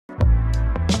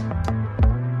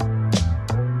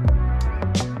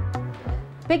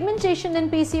Pigmentation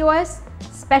in PCOS,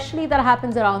 especially that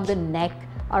happens around the neck,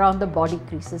 around the body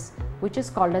creases, which is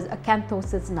called as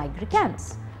Acanthosis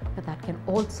Nigricans. But that can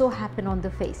also happen on the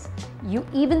face. You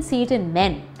even see it in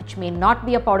men, which may not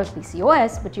be a part of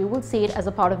PCOS, but you will see it as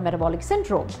a part of metabolic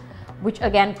syndrome, which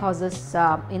again causes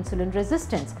insulin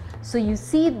resistance. So you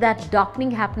see that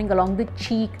darkening happening along the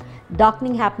cheek,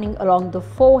 darkening happening along the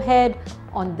forehead,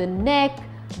 on the neck,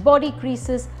 body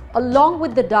creases. Along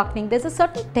with the darkening, there's a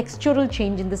certain textural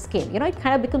change in the skin. You know, it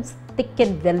kind of becomes thick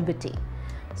and velvety.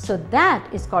 So that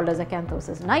is called as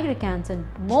Acanthosis nigricans, and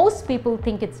most people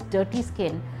think it's dirty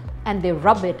skin and they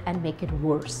rub it and make it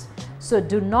worse. So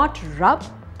do not rub,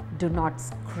 do not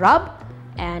scrub,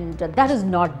 and that is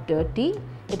not dirty.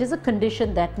 It is a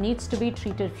condition that needs to be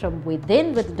treated from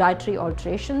within with dietary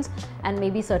alterations and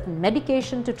maybe certain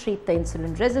medication to treat the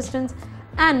insulin resistance,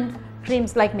 and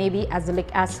creams like maybe azelaic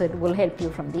acid will help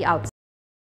you from the outside.